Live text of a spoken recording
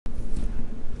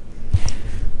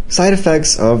side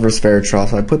effects of resveratrol.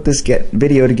 So I put this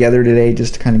video together today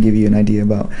just to kind of give you an idea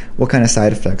about what kind of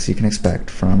side effects you can expect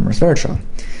from resveratrol.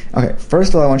 Okay,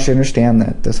 first of all, I want you to understand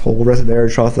that this whole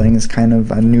resveratrol thing is kind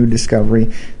of a new discovery.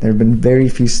 There have been very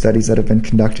few studies that have been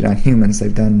conducted on humans.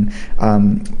 They've done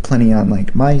plenty on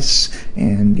like mice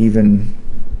and even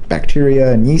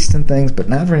bacteria and yeast and things, but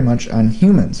not very much on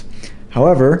humans.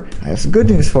 However, I have some good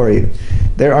news for you.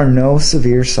 There are no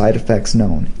severe side effects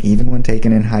known, even when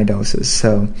taken in high doses.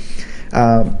 So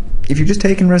if you're just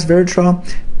taking resveratrol,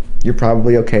 you're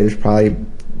probably okay. There's probably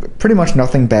pretty much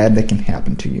nothing bad that can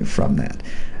happen to you from that.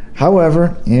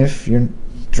 However, if you're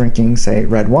drinking, say,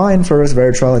 red wine for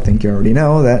resveratrol, I think you already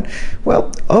know that,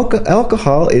 well,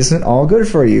 alcohol isn't all good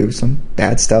for you. Some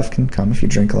bad stuff can come if you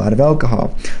drink a lot of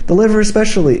alcohol. The liver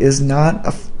especially is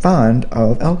not fond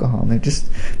of alcohol.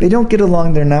 They don't get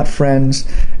along. They're not friends.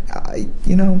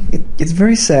 It's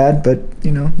very sad, but,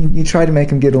 you try to make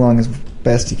them get along as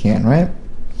best you can, right?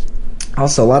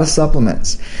 Also, a lot of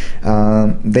supplements.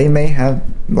 They may have,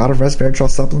 a lot of resveratrol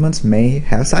supplements may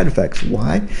have side effects.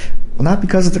 Why? Well, not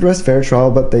because of the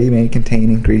resveratrol, but they may contain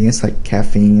ingredients like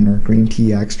caffeine or green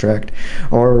tea extract,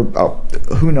 or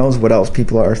who knows what else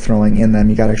people are throwing in them.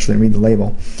 You got to actually read the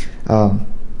label. For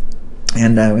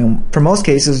most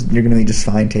cases, you're going to be just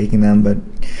fine taking them, but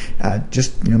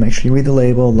just make sure you read the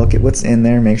label, look at what's in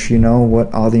there, make sure you know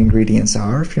what all the ingredients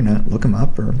are. If you're not, look them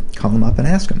up or call them up and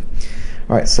ask them.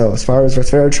 Alright, so as far as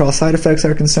resveratrol side effects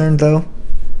are concerned, though,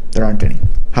 there aren't any.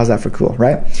 How's that for cool,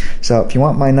 right? So if you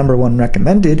want my #1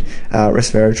 recommended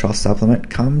resveratrol supplement,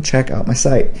 come check out my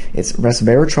site. It's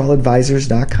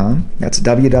resveratroladvisors.com. That's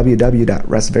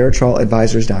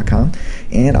www.resveratroladvisors.com.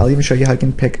 And I'll even show you how you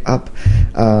can pick up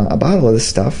a bottle of this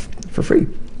stuff for free.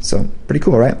 So pretty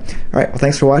cool, right? Alright, well,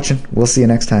 thanks for watching. We'll see you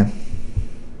next time.